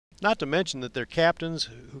Not to mention that they're captains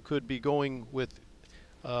who could be going with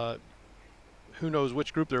who knows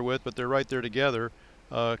which group they're with, but they're right there together.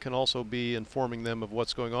 Can also be informing them of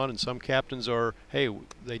what's going on. And some captains are, hey,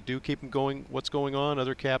 they do keep them going, what's going on.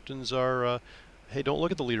 Other captains are, hey, don't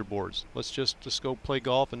look at the leaderboards. Let's just go play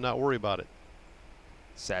golf and not worry about it.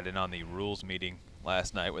 Sat in on the rules meeting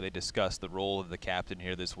last night where they discussed the role of the captain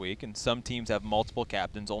here this week. And some teams have multiple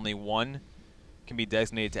captains. Only one can be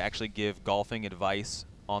designated to actually give golfing advice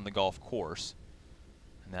on the golf course,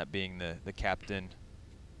 and that being the captain,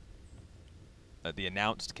 the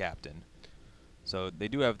announced captain. So they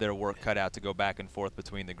do have their work cut out to go back and forth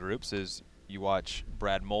between the groups as you watch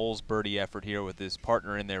Brad Moules' birdie effort here with his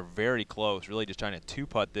partner in there very close, really just trying to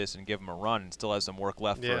two-putt this and give him a run, and still has some work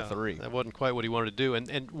left for a three. That wasn't quite what he wanted to do.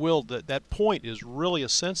 And Will, that point is really a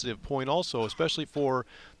sensitive point also, especially for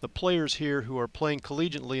the players here who are playing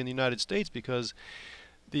collegiately in the United States, because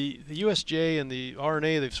the USGA and the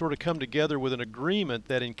R&A, they've sort of come together with an agreement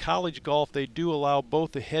that in college golf they do allow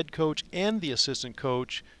both the head coach and the assistant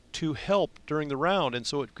coach to help during the round, and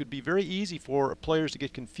so it could be very easy for players to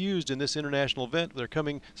get confused in this international event. They're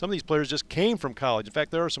coming, some of these players just came from college. In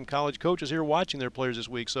fact, there are some college coaches here watching their players this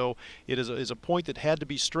week, so it is a point that had to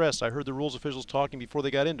be stressed. I heard the rules officials talking before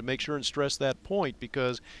they got in to make sure and stress that point,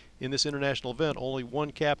 because in this international event only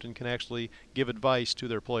one captain can actually give advice to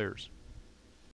their players.